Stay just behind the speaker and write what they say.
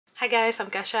Hi guys, I'm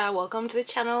Kasha. Welcome to the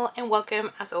channel and welcome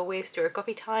as always to our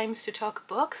coffee times to talk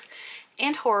books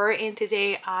and horror. And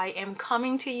today I am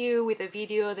coming to you with a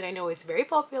video that I know is very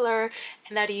popular,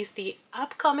 and that is the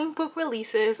upcoming book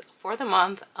releases for the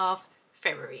month of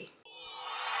February.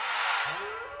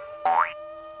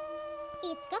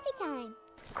 It's coffee time!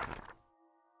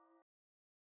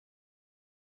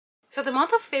 So the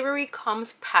month of February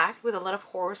comes packed with a lot of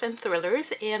horrors and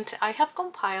thrillers, and I have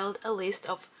compiled a list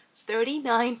of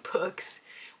 39 books,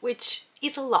 which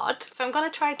is a lot. So I'm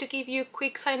gonna try to give you a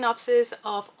quick synopsis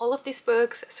of all of these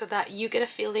books so that you get a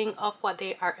feeling of what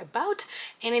they are about.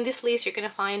 And in this list you're gonna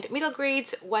find middle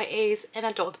grades, YAs, and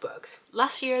adult books.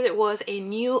 Last year there was a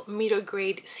new middle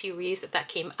grade series that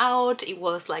came out. It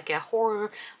was like a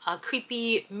horror,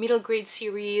 creepy middle grade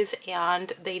series,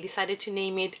 and they decided to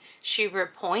name it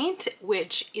Shiver Point,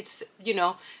 which it's, you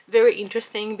know, very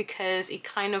interesting because it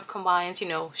kind of combines, you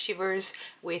know, shivers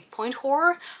with point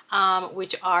horror,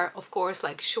 which are of course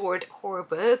like short horror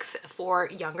books for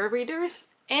younger readers.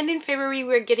 And in February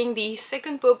we're getting the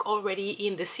second book already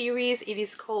in the series. It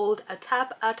is called A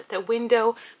Tap at the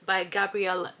Window by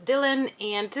Gabrielle Dillon,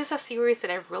 and this is a series that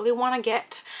I really want to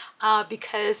get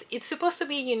because it's supposed to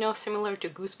be, you know, similar to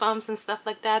Goosebumps and stuff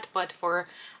like that, but for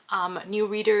new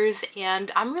readers, and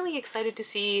I'm really excited to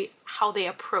see how they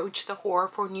approach the horror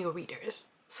for new readers.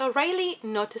 So Riley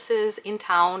notices in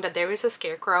town that there is a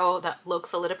scarecrow that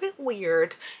looks a little bit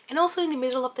weird, and also in the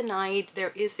middle of the night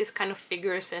there is this kind of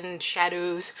figures and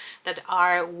shadows that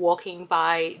are walking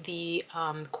by the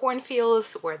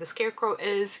cornfields where the scarecrow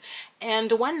is.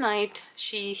 And one night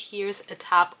she hears a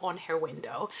tap on her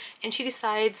window and she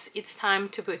decides it's time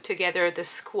to put together the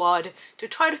squad to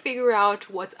try to figure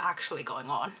out what's actually going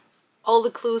on. All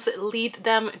the clues lead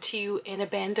them to an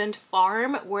abandoned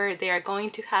farm where they are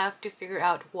going to have to figure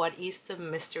out what is the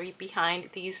mystery behind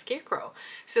the scarecrow.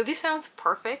 So this sounds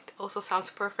perfect, also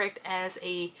sounds perfect as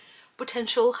a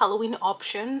potential Halloween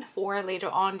option for later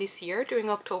on this year during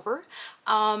October.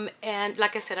 And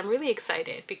like I said, I'm really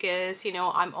excited because, you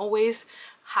know, I'm always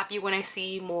happy when I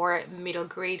see more middle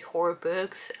grade horror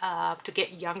books to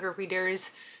get younger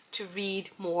readers to read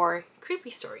more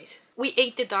creepy stories. We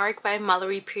Ate the Dark by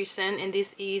Mallory Pearson, and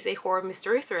this is a horror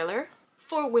mystery thriller.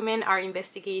 Four women are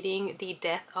investigating the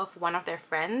death of one of their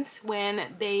friends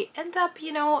when they end up,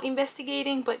 you know,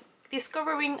 investigating but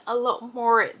discovering a lot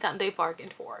more than they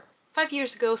bargained for. 5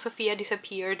 years ago, Sophia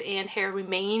disappeared and her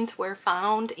remains were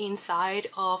found inside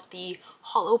of the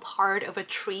hollow part of a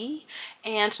tree,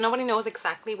 and nobody knows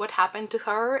exactly what happened to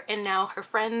her, and now her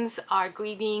friends are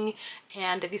grieving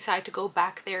and they decide to go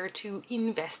back there to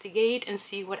investigate and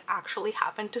see what actually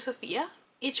happened to Sophia.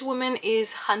 Each woman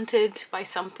is hunted by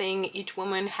something, each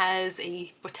woman has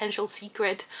a potential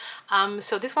secret.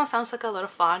 So this one sounds like a lot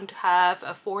of fun to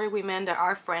have four women that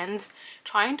are friends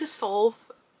trying to solve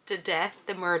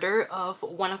the murder of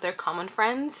one of their common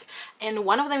friends, and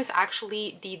one of them is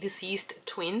actually the deceased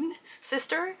twin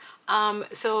sister.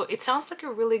 So it sounds like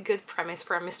a really good premise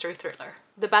for a mystery thriller.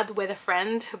 The Bad Weather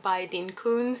Friend by Dean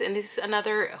Koontz, and this is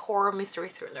another horror mystery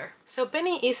thriller. So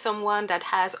Benny is someone that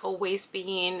has always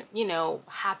been, you know,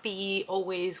 happy,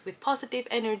 always with positive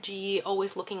energy,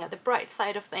 always looking at the bright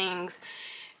side of things.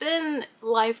 But then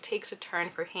life takes a turn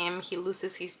for him. He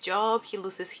loses his job, he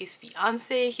loses his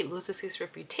fiance, he loses his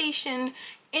reputation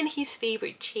and his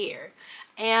favorite chair.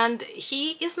 And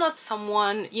he is not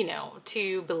someone, you know,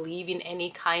 to believe in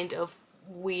any kind of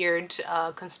weird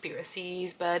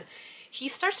conspiracies, but he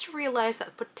starts to realize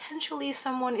that potentially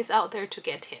someone is out there to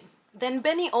get him. Then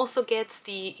Benny also gets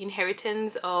the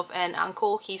inheritance of an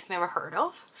uncle he's never heard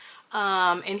of.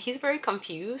 And he's very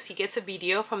confused. He gets a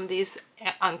video from this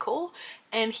uncle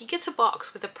and he gets a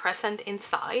box with a present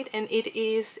inside, and it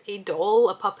is a doll,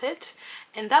 a puppet,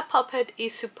 and that puppet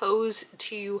is supposed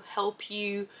to help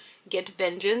you get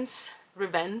vengeance,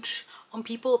 revenge on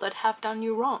people that have done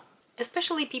you wrong.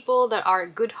 Especially people that are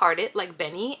good-hearted like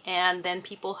Benny, and then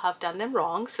people have done them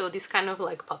wrong. So this kind of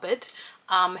like puppet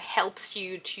helps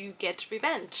you to get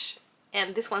revenge,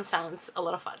 and this one sounds a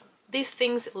lot of fun. These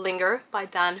Things Linger by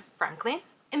Dan Franklin.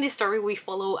 In this story we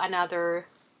follow another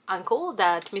uncle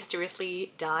that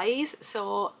mysteriously dies.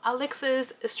 So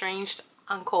Alex's estranged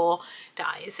uncle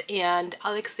dies, and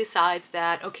Alex decides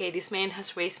that, okay, this man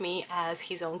has raised me as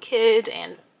his own kid,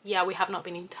 and yeah, we have not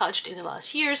been in touch in the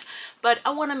last years, but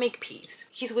I want to make peace.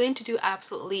 He's willing to do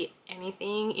absolutely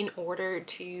anything in order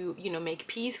to, you know, make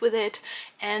peace with it,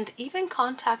 and even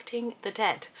contacting the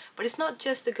dead. But it's not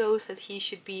just the ghost that he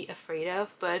should be afraid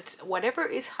of, but whatever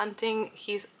is hunting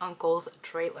his uncle's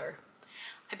trailer.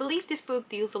 I believe this book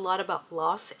deals a lot about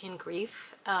loss and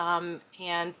grief, and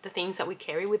the things that we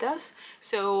carry with us.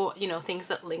 So, you know, things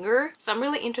that linger. So I'm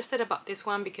really interested about this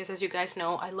one because, as you guys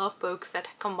know, I love books that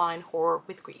combine horror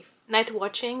with grief. Night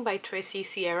Watching by Tracy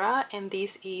Sierra, and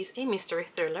this is a mystery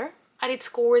thriller. At its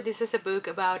core, this is a book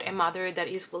about a mother that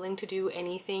is willing to do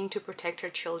anything to protect her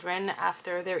children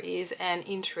after there is an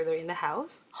intruder in the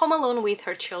house. Home alone with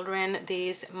her children,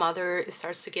 this mother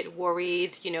starts to get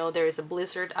worried. You know, there is a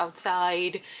blizzard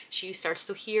outside. She starts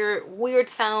to hear weird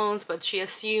sounds, but she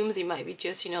assumes it might be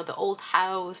just, you know, the old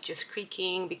house just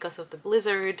creaking because of the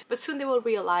blizzard. But soon they will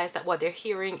realize that what they're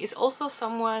hearing is also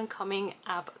someone coming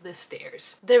up the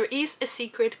stairs. There is a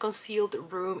secret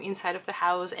concealed room inside of the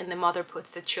house, and the mother puts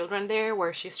the children there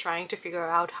where she's trying to figure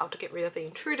out how to get rid of the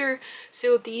intruder.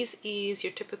 So this is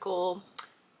your typical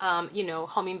you know,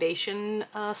 home invasion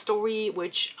story,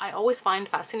 which I always find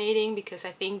fascinating because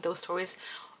I think those stories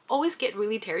always get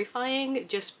really terrifying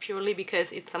just purely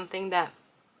because it's something that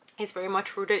is very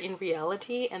much rooted in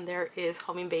reality, and there is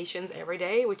home invasions every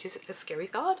day, which is a scary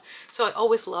thought. So I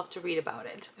always love to read about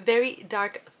it. Very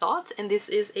Dark Thoughts, and this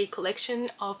is a collection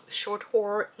of short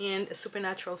horror and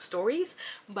supernatural stories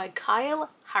by Kyle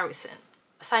Harrison.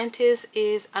 A scientist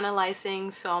is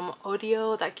analyzing some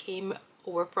audio that came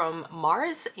over from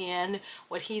Mars, and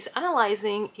what he's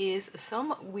analyzing is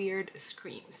some weird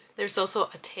screams. There's also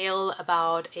a tale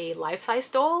about a life-size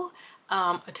doll,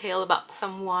 a tale about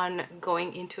someone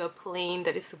going into a plane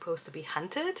that is supposed to be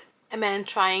haunted, a man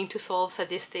trying to solve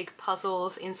sadistic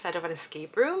puzzles inside of an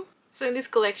escape room. So in this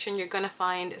collection you're gonna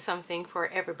find something for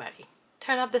everybody.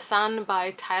 Turn Up the Sun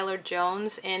by Tyler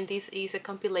Jones, and this is a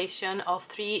compilation of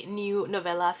 3 new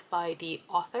novellas by the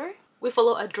author. We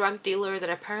follow a drug dealer that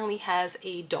apparently has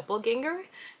a doppelganger.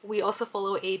 We also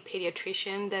follow a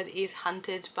pediatrician that is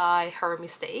haunted by her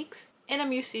mistakes, and a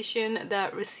musician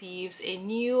that receives a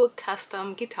new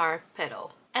custom guitar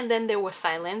pedal. And then there was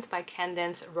Silence by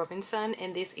Candence Robinson,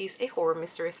 and this is a horror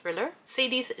mystery thriller.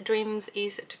 Sadie's dreams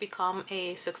is to become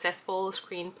a successful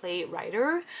screenplay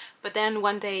writer, but then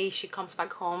one day she comes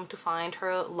back home to find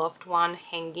her loved one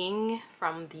hanging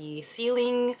from the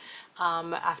ceiling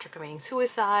after committing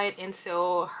suicide, and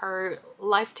so her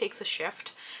life takes a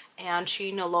shift and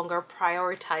she no longer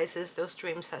prioritizes those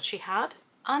dreams that she had,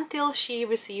 until she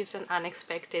receives an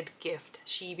unexpected gift.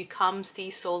 She becomes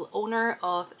the sole owner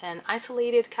of an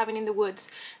isolated cabin in the woods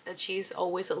that she's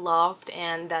always loved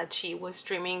and that she was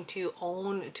dreaming to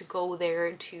own, to go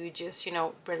there to just, you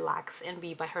know, relax and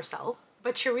be by herself.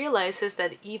 But she realizes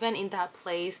that even in that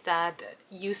place that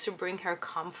used to bring her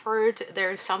comfort,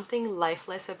 there's something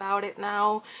lifeless about it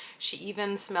now. She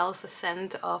even smells the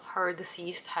scent of her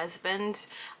deceased husband,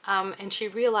 and she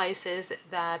realizes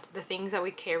that the things that we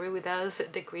carry with us,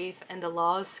 the grief and the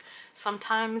loss,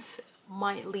 sometimes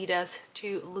might lead us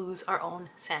to lose our own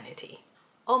sanity.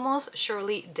 Almost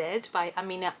Surely Dead by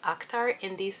Amina Akhtar,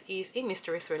 and this is a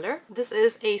mystery thriller. This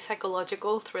is a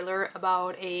psychological thriller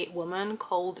about a woman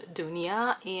called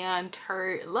Dunia, and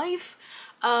her life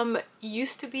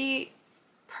used to be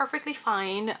perfectly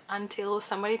fine until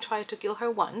somebody tried to kill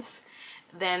her once,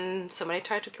 then somebody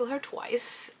tried to kill her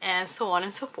twice, and so on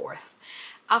and so forth.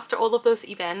 After all of those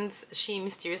events, she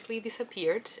mysteriously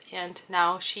disappeared, and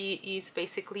now she is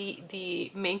basically the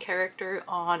main character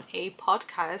on a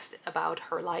podcast about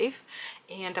her life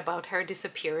and about her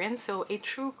disappearance, so a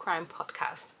true crime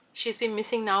podcast. She's been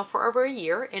missing now for over a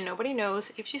year, and nobody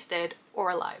knows if she's dead or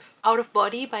alive. Out of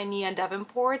Body by Nia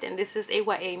Davenport, and this is a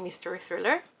YA mystery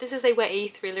thriller. This is a YA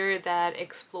thriller that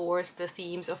explores the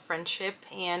themes of friendship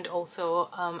and also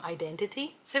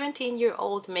identity.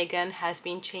 17-year-old Megan has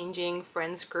been changing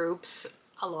friends groups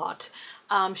a lot.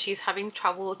 She's having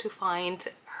trouble to find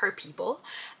her people.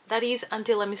 That is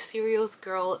until a mysterious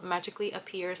girl magically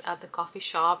appears at the coffee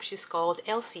shop. She's called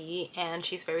Elsie, and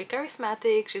she's very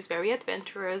charismatic, she's very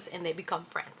adventurous, and they become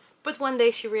friends. But one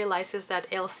day she realizes that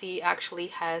Elsie actually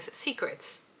has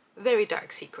secrets. Very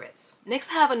dark secrets.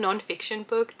 Next I have a non-fiction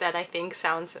book that I think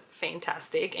sounds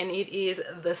fantastic, and it is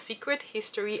The Secret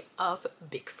History of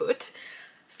Bigfoot.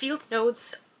 Field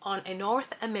Notes on a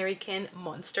North American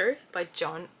Monster by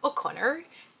John O'Connor.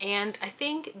 And I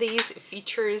think these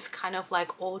features kind of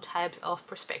like all types of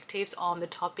perspectives on the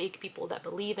topic, people that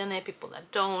believe in it, people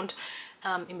that don't,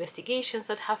 investigations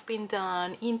that have been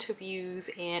done,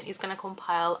 interviews, and it's gonna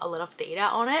compile a lot of data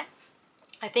on it.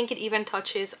 I think it even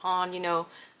touches on, you know,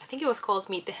 I think it was called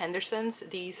Meet the Hendersons,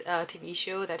 this TV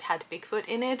show that had Bigfoot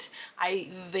in it. I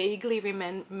vaguely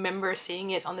remember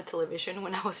seeing it on the television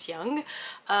when I was young,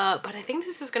 but I think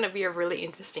this is gonna be a really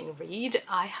interesting read.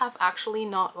 I have actually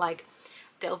not like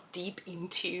delve deep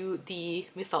into the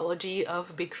mythology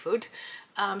of Bigfoot,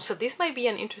 So this might be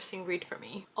an interesting read for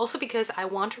me. Also because I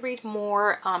want to read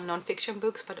more non-fiction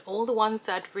books, but all the ones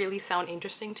that really sound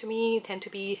interesting to me tend to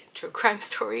be true crime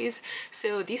stories.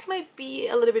 So this might be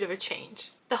a little bit of a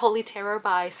change. The Holy Terror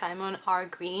by Simon R.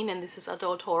 Green, and this is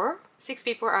adult horror. 6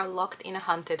 people are locked in a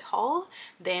haunted hall,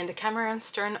 then the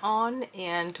cameras turn on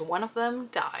and one of them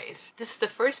dies. This is the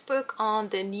first book on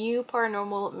the new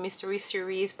paranormal mystery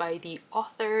series by the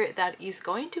author that is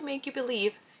going to make you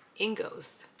believe in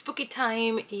ghosts. Spooky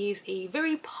Time is a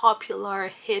very popular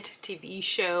hit TV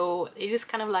show. It is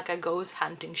kind of like a ghost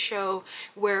hunting show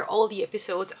where all the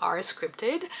episodes are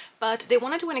scripted, but they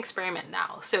want to do an experiment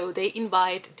now. So they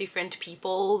invite different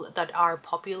people that are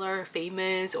popular,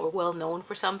 famous, or well known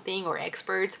for something, or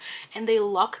experts, and they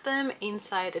lock them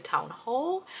inside the town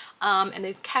hall, and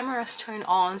the cameras turn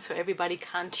on so everybody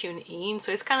can tune in.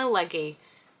 So it's kind of like a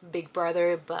Big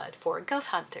Brother, but for ghost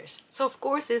hunters. So of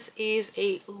course this is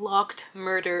a locked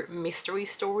murder mystery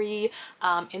story,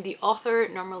 and the author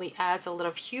normally adds a lot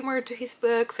of humor to his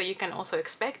book, so you can also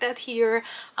expect that here.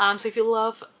 So if you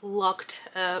love locked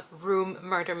room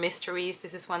murder mysteries,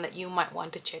 this is one that you might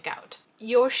want to check out.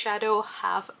 Your Shadow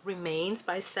Half Remains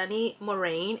by Sunny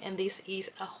Moraine, and this is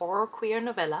a horror queer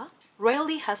novella.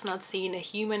 Riley has not seen a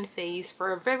human face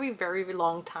for a very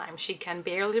long time. She can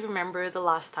barely remember the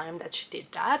last time that she did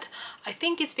that. I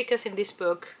think it's because in this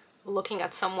book, looking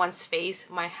at someone's face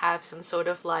might have some sort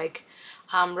of like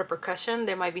repercussion.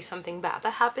 There might be something bad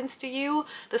that happens to you.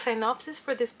 The synopsis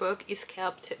for this book is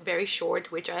kept very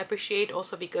short, which I appreciate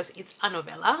also because it's a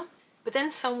novella. But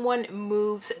then someone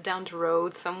moves down the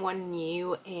road, someone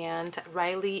new, and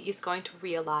Riley is going to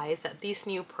realize that this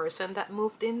new person that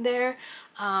moved in there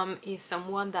is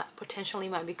someone that potentially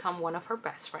might become one of her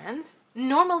best friends.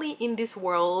 Normally in this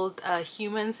world,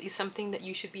 humans is something that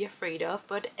you should be afraid of,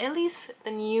 but Ellis, the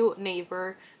new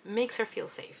neighbor, makes her feel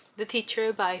safe. The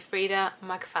Teacher by Freda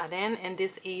McFadden, and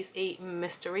this is a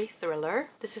mystery thriller.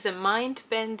 This is a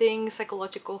mind-bending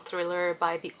psychological thriller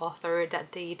by the author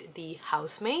that did The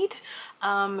Housemaid.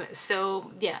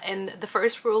 So yeah, and the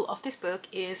first rule of this book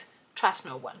is trust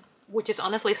no one, which is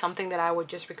honestly something that I would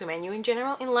just recommend you in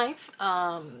general in life.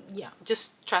 Yeah,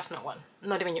 just trust no one,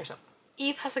 not even yourself.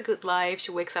 Eve has a good life.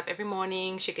 She wakes up every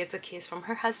morning, she gets a kiss from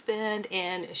her husband,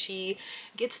 and she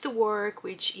gets to work,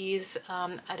 which is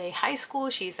at a high school.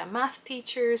 She's a math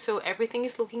teacher, so everything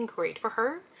is looking great for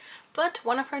her. But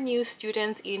one of her new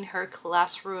students in her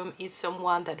classroom is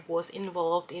someone that was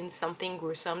involved in something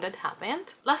gruesome that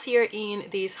happened. Last year in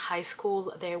this high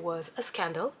school there was a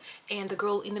scandal, and the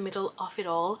girl in the middle of it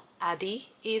all, Addie,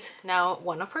 is now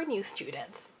one of her new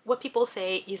students. What people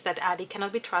say is that Addie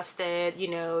cannot be trusted, you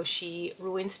know, she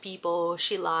ruins people,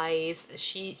 she lies,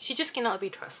 she just cannot be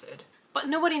trusted. But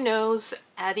nobody knows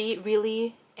Addie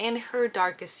really and her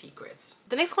darkest secrets.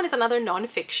 The next one is another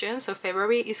non-fiction, so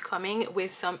February is coming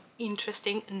with some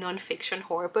interesting non-fiction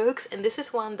horror books, and this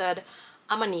is one that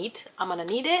I'm gonna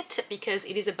need it because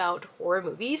it is about horror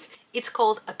movies. It's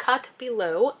called A Cut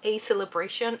Below, a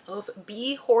celebration of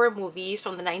B horror movies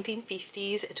from the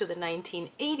 1950s to the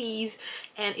 1980s,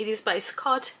 and it is by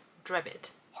Scott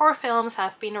Drebbit. Horror films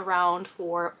have been around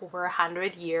for over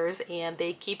 100 years and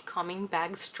they keep coming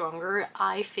back stronger.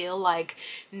 I feel like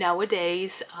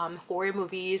nowadays horror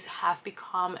movies have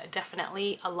become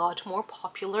definitely a lot more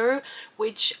popular,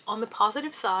 which on the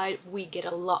positive side, we get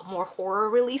a lot more horror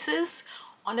releases.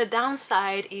 On the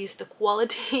downside is the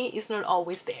quality is not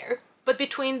always there. But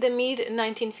between the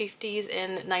mid-1950s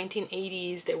and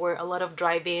 1980s, there were a lot of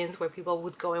drive-ins where people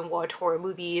would go and watch horror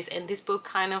movies, and this book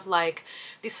kind of like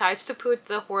decides to put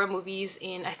the horror movies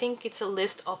in, I think it's a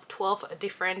list of 12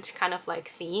 different kind of like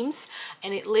themes,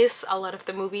 and it lists a lot of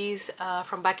the movies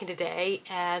from back in the day,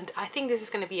 and I think this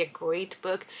is going to be a great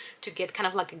book to get kind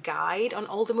of like a guide on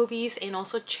all the movies and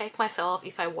also check myself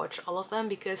if I watched all of them,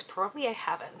 because probably I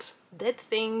haven't. Dead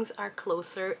Things Are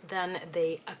Closer Than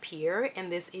They Appear, and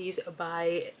this is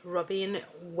by Robin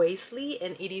Weasley,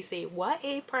 and it is a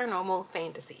YA paranormal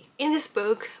fantasy. In this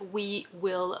book we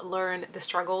will learn the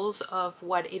struggles of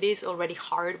what it is already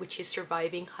hard, which is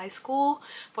surviving high school,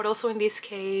 but also in this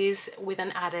case with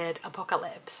an added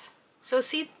apocalypse. So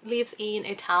Sid lives in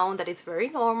a town that is very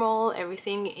normal,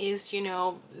 everything is, you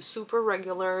know, super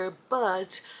regular,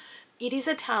 but it is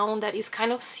a town that is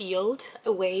kind of sealed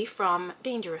away from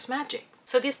dangerous magic.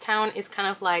 So this town is kind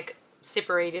of like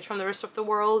separated from the rest of the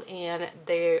world, and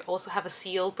they also have a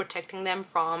seal protecting them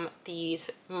from these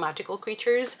magical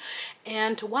creatures.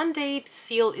 And one day the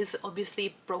seal is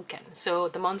obviously broken, so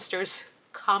the monsters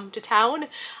come to town,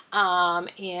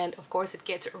 and of course it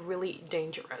gets really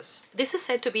dangerous. This is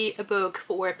said to be a book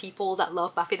for people that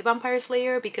love Buffy the Vampire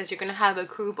Slayer, because you're gonna have a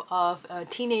group of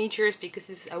teenagers, because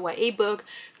this is a YA book,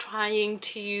 trying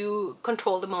to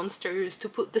control the monsters, to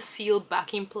put the seal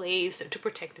back in place, to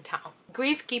protect the town.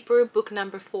 Gravekeeper book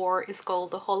number 4 is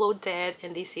called The Hollow Dead,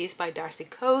 and this is by Darcy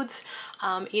Coates.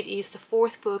 It is the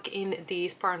 4th book in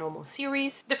this paranormal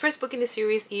series. The first book in the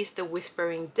series is The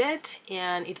Whispering Dead,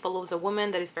 and it follows a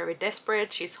woman that is very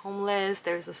desperate. She's homeless,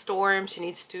 there's a storm, she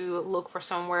needs to look for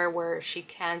somewhere where she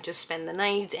can just spend the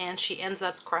night, and she ends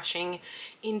up crashing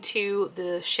into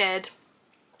the shed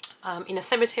in a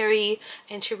cemetery,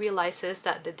 and she realizes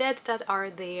that the dead that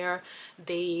are there,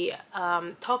 they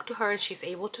talk to her, and she's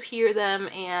able to hear them,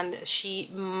 and she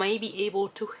may be able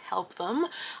to help them.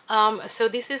 So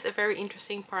this is a very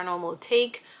interesting paranormal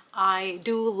take. I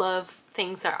do love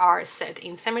things that are set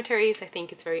in cemeteries. I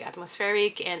think it's very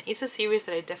atmospheric, and it's a series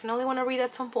that I definitely want to read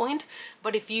at some point.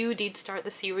 But if you did start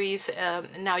the series,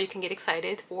 now you can get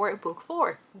excited for book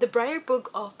 4. The Briar Book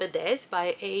of the Dead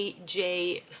by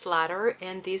A.J. Slatter,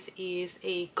 and this is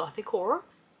a gothic horror.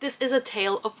 This is a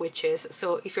tale of witches,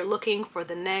 so if you're looking for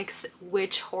the next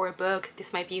witch horror book,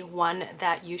 this might be one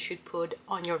that you should put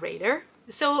on your radar.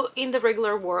 So in the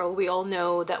regular world, we all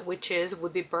know that witches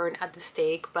would be burned at the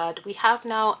stake, but we have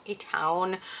now a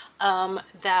town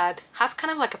that has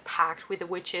kind of like a pact with the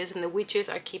witches, and the witches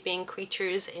are keeping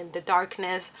creatures in the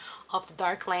darkness of the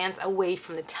Darklands away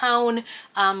from the town.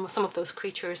 Some of those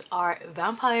creatures are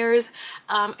vampires,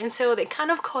 and so they kind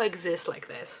of coexist like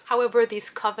this. However, this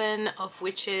coven of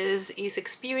witches is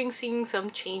experiencing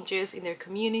some changes in their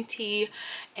community,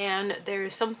 and there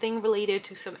is something related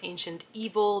to some ancient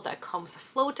evil that comes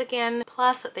afloat again.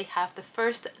 Plus, they have the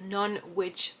first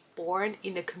non-witch born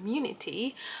in the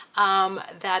community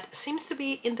that seems to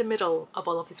be in the middle of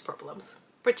all of these problems.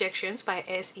 Projections by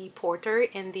S.E. Porter,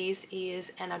 and this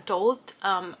is an adult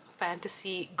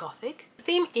fantasy gothic. The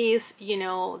theme is, you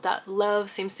know, that love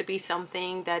seems to be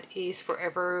something that is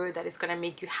forever, that is gonna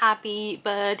make you happy,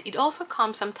 but it also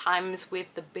comes sometimes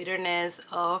with the bitterness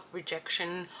of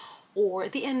rejection or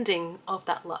the ending of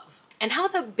that love. And how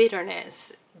the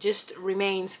bitterness just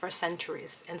remains for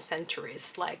centuries and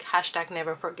centuries, like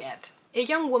 #neverforget. A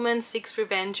young woman seeks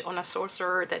revenge on a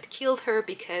sorcerer that killed her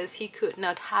because he could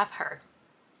not have her.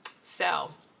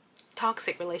 So,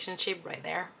 toxic relationship right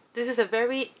there. This is a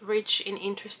very rich and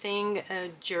interesting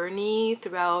journey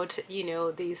throughout, you know,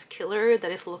 this killer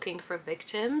that is looking for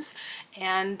victims,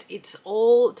 and it's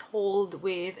all told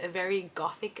with a very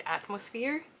gothic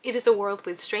atmosphere. It is a world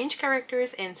with strange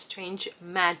characters and strange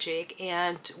magic,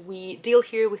 and we deal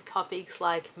here with topics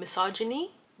like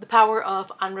misogyny, the power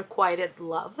of unrequited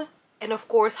love, and of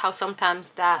course how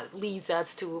sometimes that leads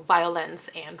us to violence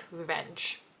and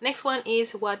revenge. Next one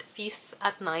is What Feasts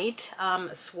at Night,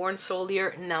 Sworn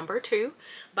Soldier number 2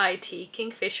 by T.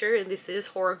 Kingfisher, and this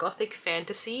is horror gothic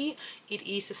fantasy. It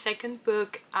is the second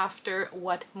book after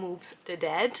What Moves the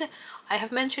Dead. I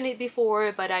have mentioned it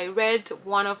before, but I read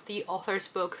one of the author's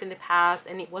books in the past,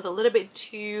 and it was a little bit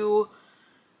too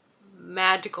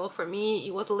magical for me.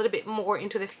 It was a little bit more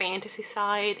into the fantasy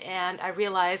side, and I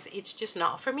realized it's just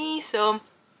not for me. So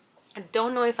I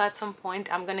don't know if at some point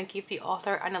I'm gonna give the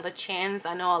author another chance.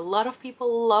 I know a lot of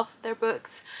people love their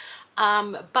books,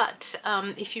 but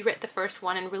if you read the first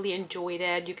one and really enjoyed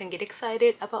it, you can get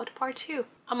excited about part 2.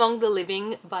 Among the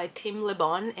Living by Tim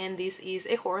LeBon, and this is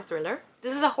a horror thriller.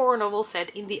 This is a horror novel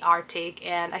set in the Arctic,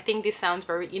 and I think this sounds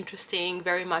very interesting,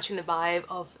 very much in the vibe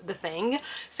of The Thing.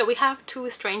 So we have two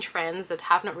strange friends that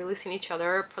have not really seen each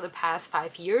other for the past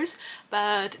 5 years,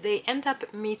 but they end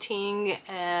up meeting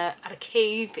at a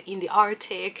cave in the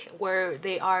Arctic where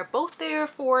they are both there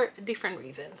for different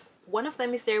reasons. One of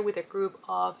them is there with a group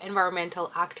of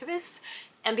environmental activists,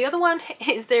 and the other one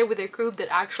is there with a group that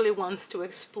actually wants to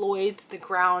exploit the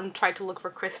ground, try to look for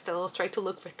crystals, try to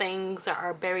look for things that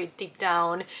are buried deep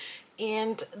down.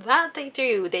 And that they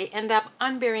do. They end up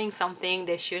unburying something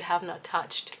they should have not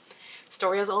touched.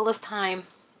 Story is all this time.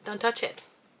 Don't touch it.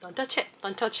 Don't touch it.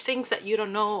 Don't touch things that you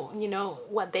don't know, you know,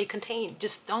 what they contain.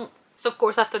 Just don't. So of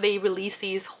course, after they release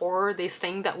this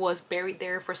thing that was buried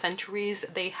there for centuries,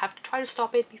 they have to try to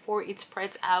stop it before it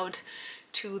spreads out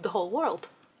to the whole world.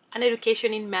 An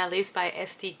Education in Malice by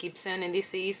S.T. Gibson, and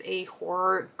this is a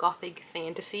horror gothic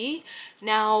fantasy.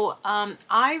 Now,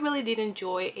 I really did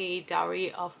enjoy A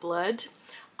Dowry of Blood.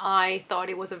 I thought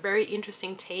it was a very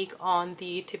interesting take on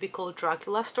the typical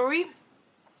Dracula story.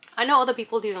 I know other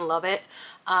people didn't love it.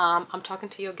 I'm talking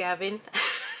to you, Gavin.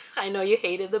 I know you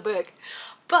hated the book,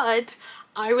 but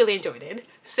I really enjoyed it.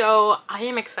 So I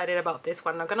am excited about this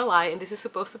one, not gonna lie. And this is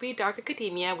supposed to be dark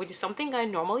academia, which is something I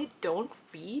normally don't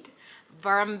read but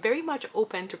I'm very much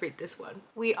open to read this one.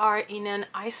 We are in an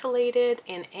isolated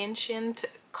and ancient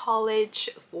college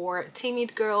for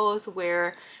timid girls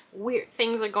where weird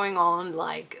things are going on,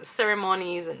 like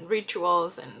ceremonies and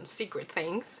rituals and secret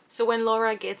things. So when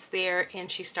Laura gets there and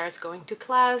she starts going to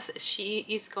class, she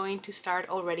is going to start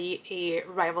already a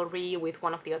rivalry with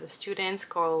one of the other students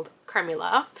called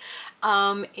Carmilla.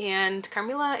 And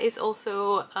Carmilla is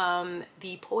also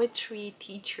the poetry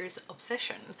teacher's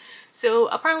obsession. So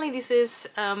apparently this is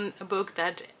a book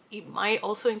that it might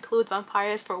also include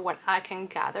vampires, for what I can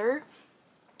gather.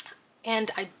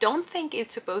 And I don't think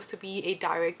it's supposed to be a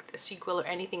direct sequel or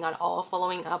anything at all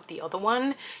following up the other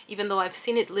one, even though I've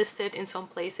seen it listed in some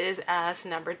places as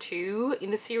number 2 in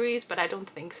the series, but I don't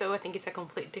think so. I think it's a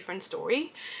complete different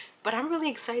story. But I'm really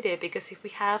excited because if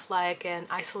we have like an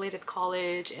isolated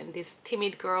college and these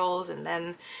timid girls and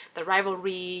then the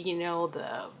rivalry, you know,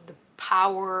 the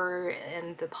power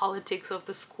and the politics of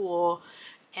the school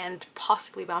and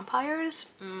possibly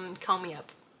vampires, count me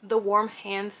up. The Warm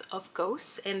Hands of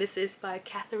Ghosts, and this is by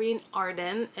Catherine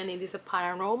Arden, and it is a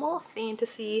paranormal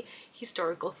fantasy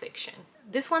historical fiction.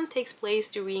 This one takes place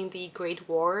during the Great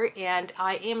War, and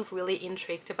I am really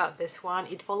intrigued about this one.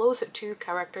 It follows 2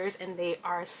 characters and they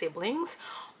are siblings.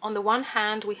 On the one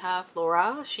hand, we have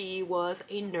Laura. She was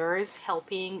a nurse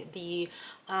helping the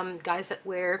guys that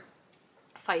were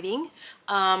fighting,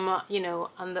 you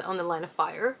know, on the line of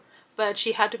fire. But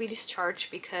she had to be discharged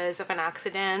because of an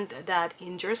accident that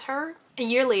injures her. A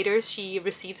year later, she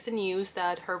receives the news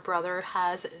that her brother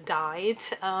has died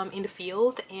in the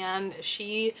field, and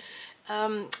she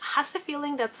has the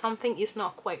feeling that something is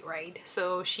not quite right.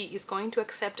 So she is going to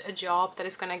accept a job that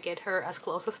is going to get her as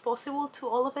close as possible to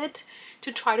all of it to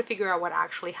try to figure out what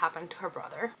actually happened to her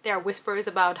brother. There are whispers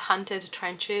about haunted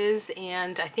trenches,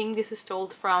 and I think this is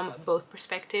told from both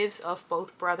perspectives of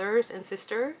both brothers and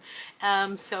sister.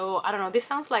 So I don't know, this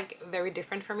sounds like very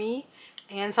different for me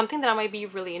and something that I might be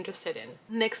really interested in.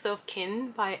 Next of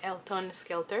Kin by Elton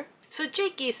Skelter. So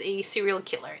Jake is a serial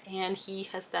killer, and he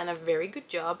has done a very good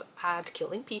job at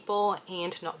killing people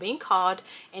and not being caught,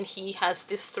 and he has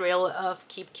this thrill of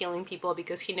keep killing people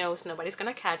because he knows nobody's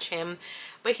gonna catch him.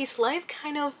 But his life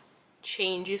kind of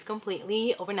changes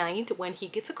completely overnight when he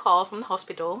gets a call from the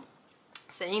hospital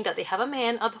saying that they have a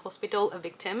man at the hospital, a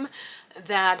victim,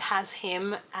 that has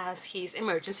him as his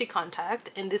emergency contact,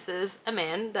 and this is a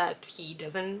man that he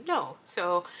doesn't know.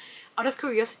 So out of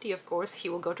curiosity, of course, he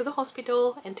will go to the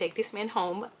hospital and take this man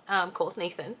home, called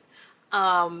Nathan.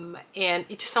 And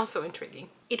it just sounds so intriguing.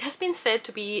 It has been said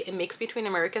to be a mix between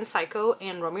American Psycho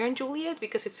and Romeo and Juliet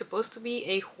because it's supposed to be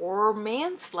a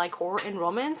horror-mance, like horror and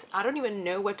romance. I don't even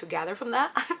know what to gather from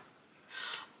that.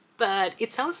 But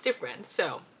it sounds different,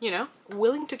 so, you know,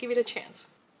 willing to give it a chance.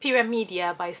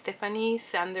 Pyramedia by Stephanie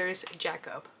Sanders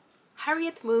Jacob.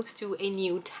 Harriet moves to a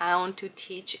new town to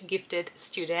teach gifted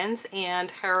students,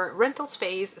 and her rental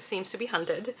space seems to be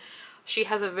haunted. She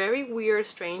has a very weird,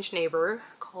 strange neighbor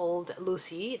called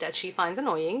Lucy that she finds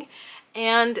annoying,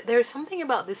 and there's something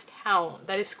about this town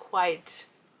that is quite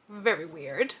very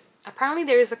weird. Apparently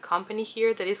there is a company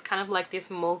here that is kind of like this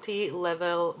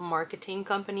multi-level marketing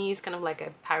company. It's kind of like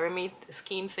a pyramid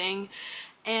scheme thing,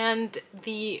 and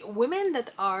the women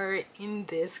that are in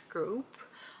this group,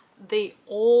 they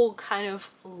all kind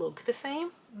of look the same.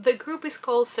 The group is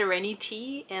called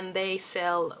Serenity, and they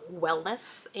sell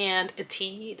wellness and a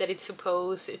tea that it's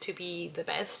supposed to be the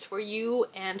best for you,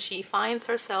 and she finds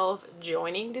herself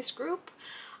joining this group.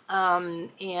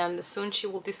 And soon she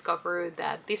will discover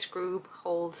that this group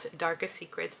holds darker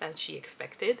secrets than she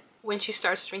expected. When she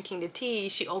starts drinking the tea,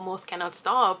 she almost cannot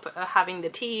stop having the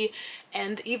tea,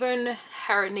 and even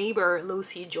her neighbor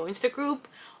Lucy joins the group,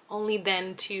 only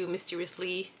then to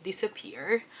mysteriously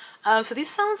disappear. So this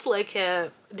sounds like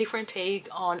a different take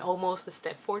on almost the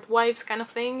Stepford Wives kind of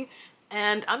thing,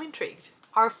 and I'm intrigued.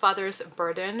 Our Father's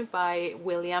Burden by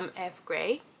William F.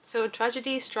 Gray. So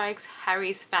tragedy strikes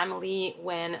Harry's family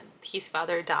when his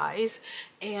father dies,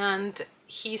 and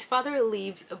his father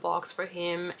leaves a box for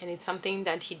him, and it's something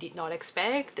that he did not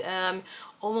expect.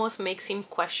 Almost makes him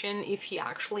question if he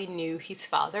actually knew his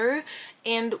father.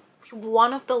 And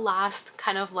one of the last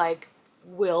kind of like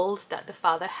wills that the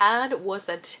father had was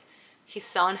that his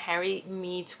son Harry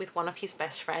meets with one of his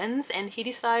best friends, and he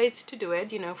decides to do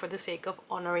it, you know, for the sake of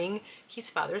honoring his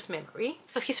father's memory.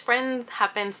 So his friend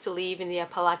happens to live in the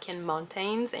Appalachian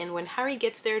Mountains, and when Harry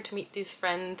gets there to meet this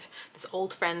friend, this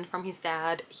old friend from his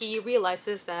dad, he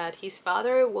realizes that his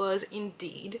father was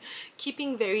indeed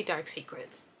keeping very dark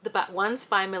secrets. The Bad Ones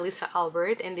by Melissa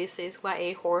Albert, and this is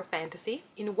YA horror fantasy.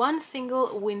 In one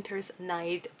single winter's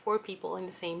night, 4 people in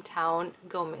the same town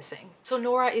go missing. So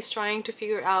Nora is trying to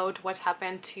figure out what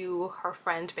happened to her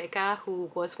friend Becca,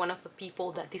 who was one of the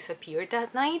people that disappeared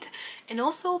that night. And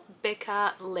also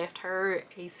Becca left her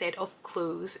a set of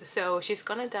clues, so she's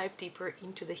gonna dive deeper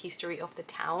into the history of the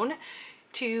town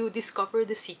to discover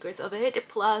the secrets of it,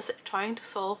 plus trying to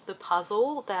solve the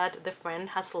puzzle that the friend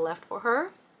has left for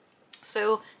her.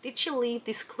 So did she leave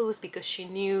these clues because she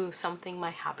knew something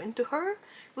might happen to her?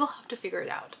 We'll have to figure it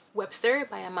out. Webster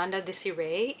by Amanda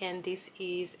Desiree, and this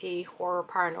is a horror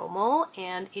paranormal,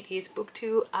 and it is book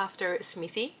 2 after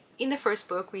Smithy. In the first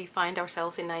book, we find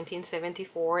ourselves in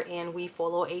 1974 and we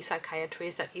follow a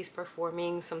psychiatrist that is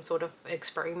performing some sort of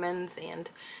experiments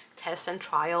and tests and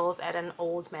trials at an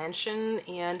old mansion,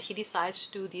 and he decides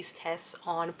to do these tests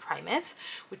on primates,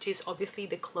 which is obviously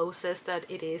the closest that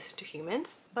it is to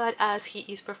humans. But as he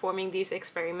is performing these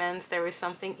experiments, there is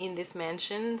something in this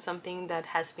mansion, something that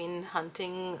has been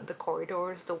hunting the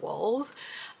corridors, the walls,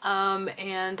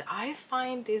 and I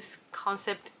find this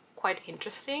concept quite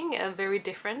interesting, very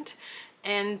different,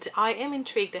 and I am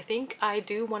intrigued. I think I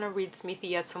do want to read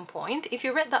Smithy at some point. If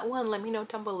you read that one, let me know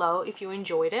down below if you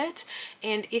enjoyed it,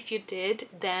 and if you did,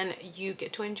 then you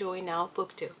get to enjoy now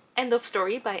book 2. End of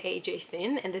Story by AJ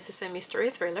Finn, and this is a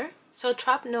mystery thriller. So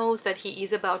Trapp knows that he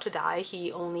is about to die.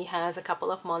 He only has a couple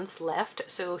of months left,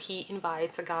 so he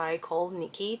invites a guy called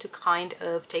Nicky to kind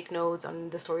of take notes on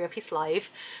the story of his life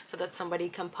so that somebody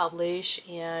can publish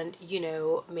and, you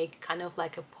know, make kind of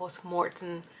like a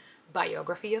post-mortem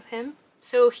biography of him.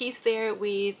 So he's there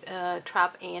with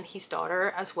Trapp and his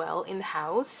daughter as well in the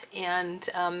house, and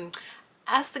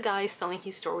as the guy is telling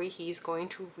his story, he's going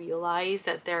to realize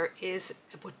that there is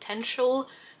a potential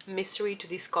mystery to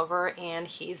discover, and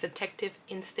his detective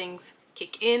instincts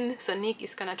kick in. So Nick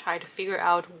is gonna try to figure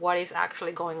out what is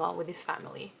actually going on with his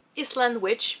family. Island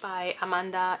Witch by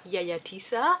Amanda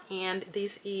Yayatisa, and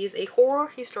this is a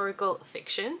horror historical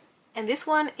fiction. And this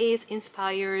one is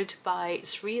inspired by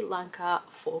Sri Lanka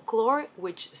folklore,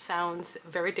 which sounds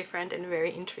very different and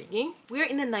very intriguing. We're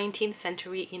in the 19th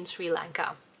century in Sri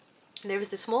Lanka. There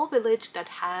is a small village that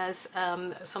has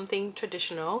something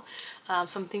traditional,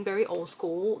 something very old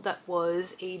school, that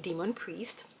was a demon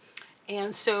priest.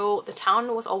 And so the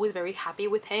town was always very happy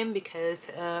with him because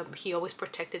he always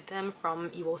protected them from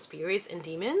evil spirits and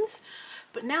demons.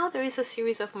 But now there is a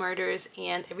series of murders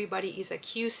and everybody is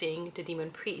accusing the demon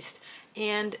priest.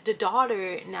 And the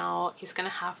daughter now is gonna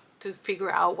have to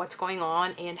figure out what's going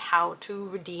on and how to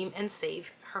redeem and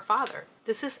save her father.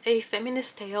 This is a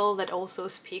feminist tale that also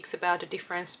speaks about the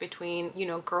difference between, you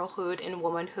know, girlhood and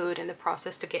womanhood and the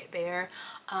process to get there.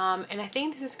 And I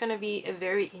think this is gonna be a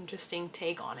very interesting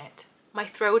take on it. My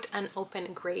Throat an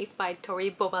Open Grave by Tori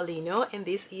Bobalino, and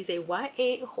this is a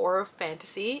YA horror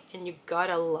fantasy, and you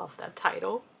gotta love that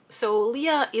title. So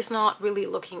Leah is not really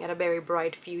looking at a very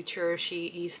bright future. She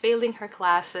is failing her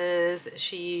classes,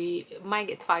 she might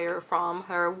get fired from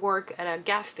her work at a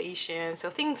gas station, so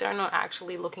things are not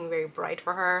actually looking very bright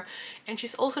for her. And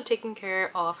she's also taking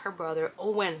care of her brother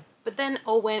Owen. But then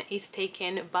Owen is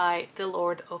taken by the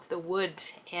Lord of the Wood,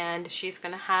 and she's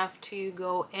gonna have to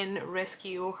go and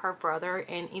rescue her brother,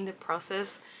 and in the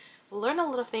process learn a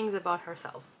lot of things about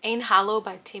herself. Ain Hallow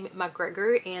by Tim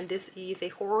McGregor, and this is a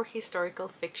horror historical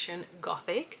fiction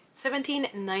gothic.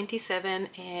 1797,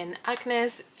 and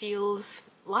Agnes feels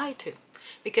lied to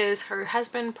because her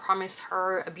husband promised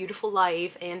her a beautiful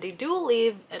life, and they do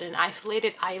live at an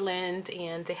isolated island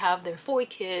and they have their 4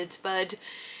 kids, but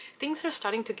things are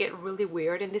starting to get really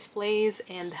weird in this place,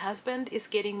 and the husband is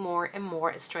getting more and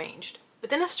more estranged. But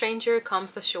then a stranger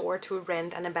comes ashore to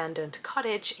rent an abandoned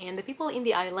cottage, and the people in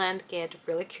the island get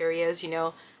really curious. You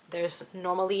know, there's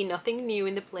normally nothing new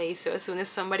in the place, so as soon as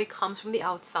somebody comes from the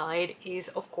outside is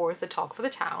of course the talk for the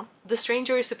town. The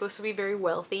stranger is supposed to be very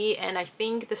wealthy, and I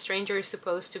think the stranger is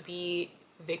supposed to be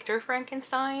Victor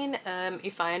Frankenstein,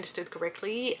 if I understood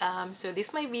correctly. So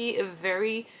this might be a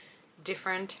very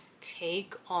different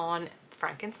take on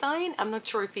Frankenstein. I'm not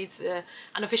sure if it's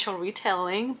an official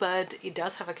retelling, but it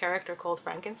does have a character called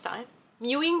Frankenstein.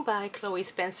 Mewing by Chloe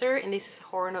Spencer, and this is a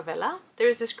horror novella.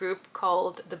 There's this group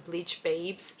called the Bleach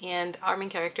Babes, and our main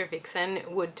character Vixen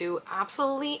would do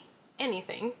absolutely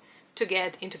anything to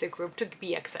get into the group to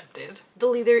be accepted. The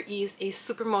leader is a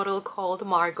supermodel called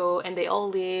Margot, and they all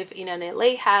live in an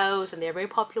LA house, and they're very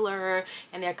popular,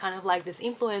 and they're kind of like these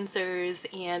influencers,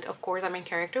 and of course our main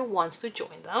character wants to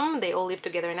join them. They all live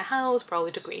together in a house,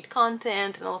 probably to create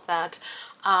content and all of that.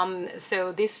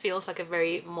 So this feels like a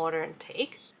very modern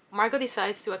take. Margot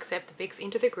decides to accept Vix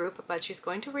into the group, but she's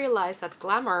going to realize that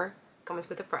glamour comes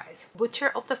with a prize.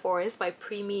 Butcher of the Forest by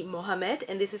Primi Mohammed,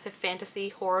 and this is a fantasy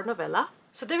horror novella.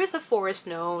 So there is a forest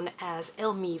known as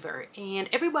Elmeaver, and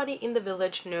everybody in the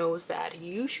village knows that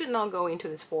you should not go into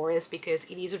this forest because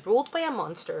it is ruled by a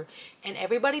monster, and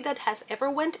everybody that has ever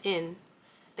went in,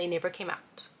 they never came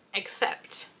out.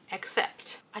 Except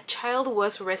a child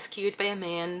was rescued by a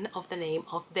man of the name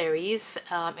of Varys,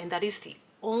 and that is the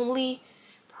only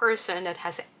person that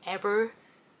has ever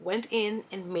went in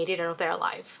and made it out of there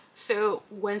alive. So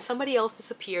when somebody else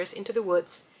disappears into the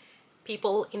woods,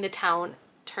 people in the town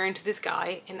turn to this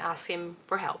guy and ask him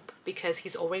for help because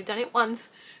he's already done it once.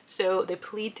 So they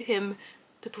plead to him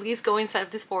to please go inside of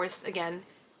this forest again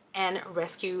and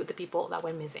rescue the people that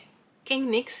went missing.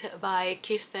 King Nix by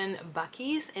Kirsten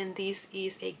Bakkies, and this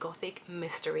is a gothic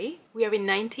mystery. We are in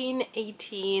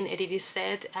 1918 and it is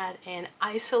set at an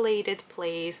isolated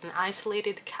place, an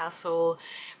isolated castle,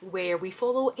 where we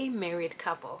follow a married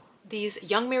couple. These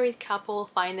young married couple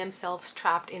find themselves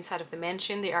trapped inside of the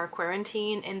mansion. They are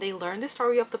quarantined and they learn the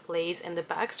story of the place, and the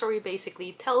backstory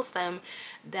basically tells them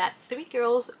that 3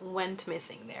 girls went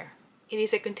missing there. It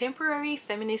is a contemporary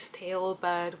feminist tale,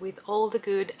 but with all the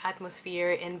good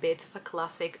atmosphere and bits of a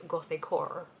classic gothic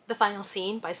horror. The Final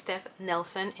Scene by Steph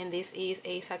Nelson, and this is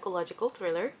a psychological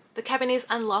thriller. The cabin is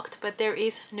unlocked, but there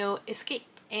is no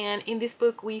escape. And in this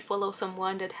book, we follow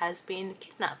someone that has been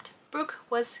kidnapped. Brooke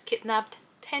was kidnapped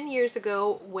 10 years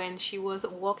ago when she was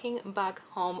walking back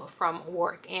home from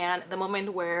work. And the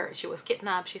moment where she was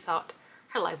kidnapped, she thought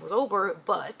her life was over,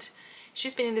 but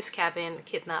she's been in this cabin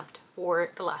kidnapped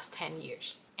for the last 10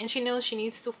 years. And she knows she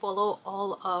needs to follow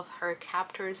all of her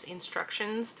captor's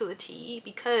instructions to the T,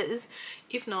 because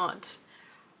if not,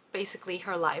 basically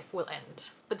her life will end.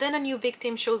 But then a new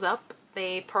victim shows up.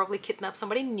 They probably kidnap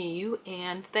somebody new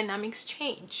and dynamics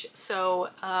change. So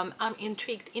I'm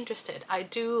intrigued, interested. I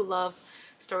do love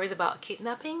stories about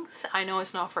kidnappings. I know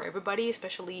it's not for everybody,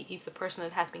 especially if the person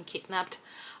that has been kidnapped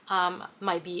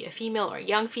might be a female or a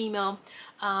young female,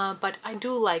 but I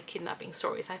do like kidnapping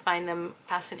stories. I find them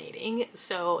fascinating,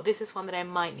 so this is one that I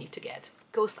might need to get.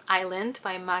 Ghost Island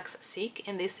by Max Sick,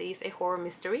 and this is a horror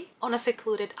mystery. On a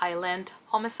secluded island,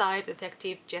 homicide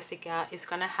detective Jessica is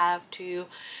gonna have to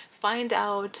find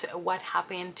out what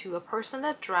happened to a person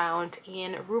that drowned,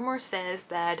 and rumor says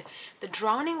that the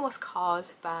drowning was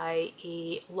caused by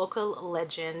a local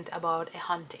legend about a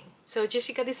haunting. So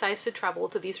Jessica decides to travel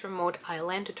to this remote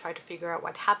island to try to figure out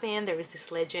what happened. There is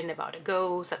this legend about a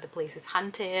ghost, that the place is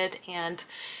haunted, and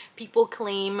people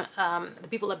claim, the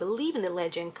people that believe in the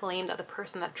legend claim that the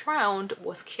person that drowned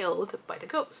was killed by the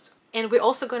ghost. And we're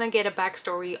also gonna get a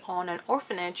backstory on an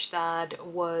orphanage that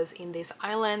was in this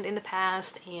island in the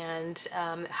past, and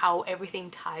how everything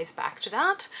ties back to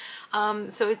that.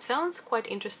 So it sounds quite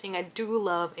interesting. I do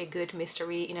love a good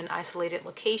mystery in an isolated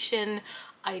location.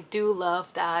 I do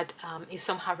love that is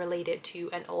somehow related to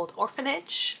an old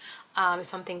orphanage.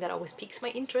 Something that always piques my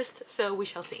interest, so we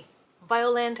shall see.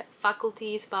 Violent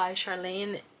Faculties by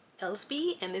Charlene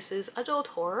Elsby, and this is adult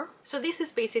horror. So this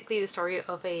is basically the story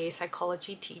of a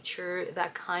psychology teacher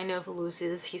that kind of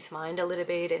loses his mind a little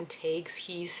bit and takes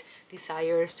his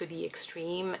desires to the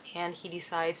extreme, and he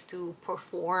decides to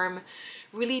perform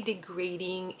really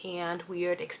degrading and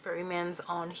weird experiments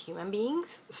on human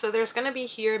beings. So there's gonna be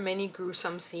here many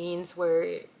gruesome scenes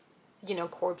where, you know,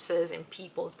 corpses and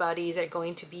people's bodies are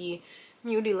going to be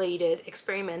mutilated,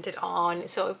 experimented on.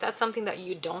 So if that's something that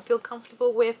you don't feel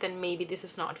comfortable with, then maybe this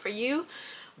is not for you.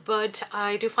 But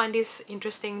I do find this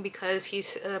interesting because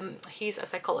he's a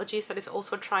psychologist that is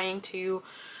also trying to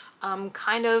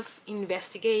kind of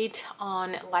investigate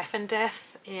on life and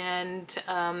death, and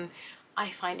I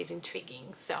find it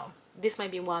intriguing. So this might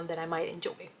be one that I might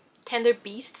enjoy. Tender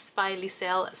Beasts by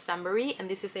Liselle Sambury, and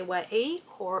this is a YA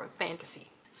horror fantasy.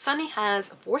 Sunny has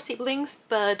 4 siblings,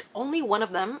 but only one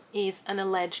of them is an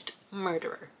alleged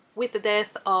murderer. With the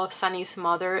death of Sunny's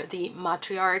mother, the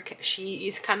matriarch, she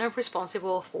is kind of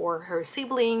responsible for her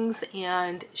siblings,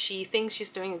 and she thinks she's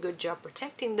doing a good job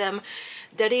protecting them.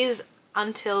 That is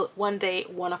until one day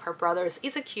one of her brothers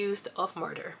is accused of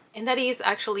murder. And that is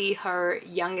actually her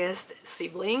youngest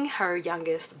sibling, her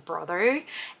youngest brother.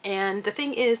 And the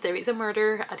thing is, there is a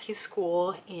murder at his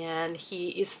school, and he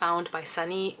is found by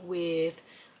Sunny with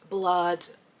blood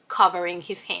covering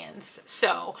his hands.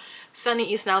 So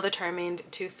Sunny is now determined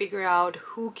to figure out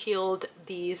who killed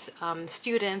this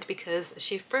student, because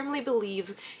she firmly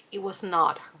believes it was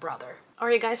not her brother.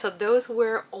 Alright guys, so those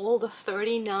were all the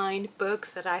 39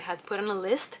 books that I had put on a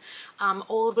list.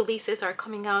 All releases are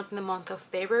coming out in the month of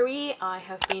February. I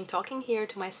have been talking here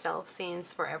to myself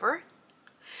since forever.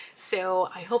 So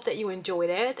I hope that you enjoyed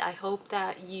it. I hope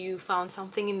that you found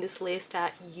something in this list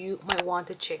that you might want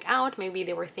to check out. Maybe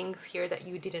there were things here that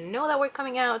you didn't know that were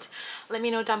coming out. Let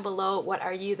me know down below, what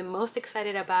are you the most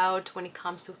excited about when it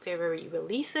comes to February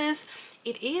releases.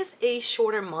 It is a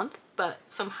shorter month, but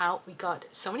somehow we got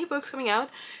so many books coming out.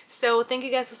 So thank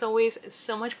you guys as always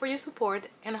so much for your support,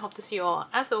 and I hope to see you all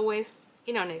as always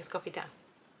in our next coffee time.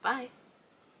 Bye!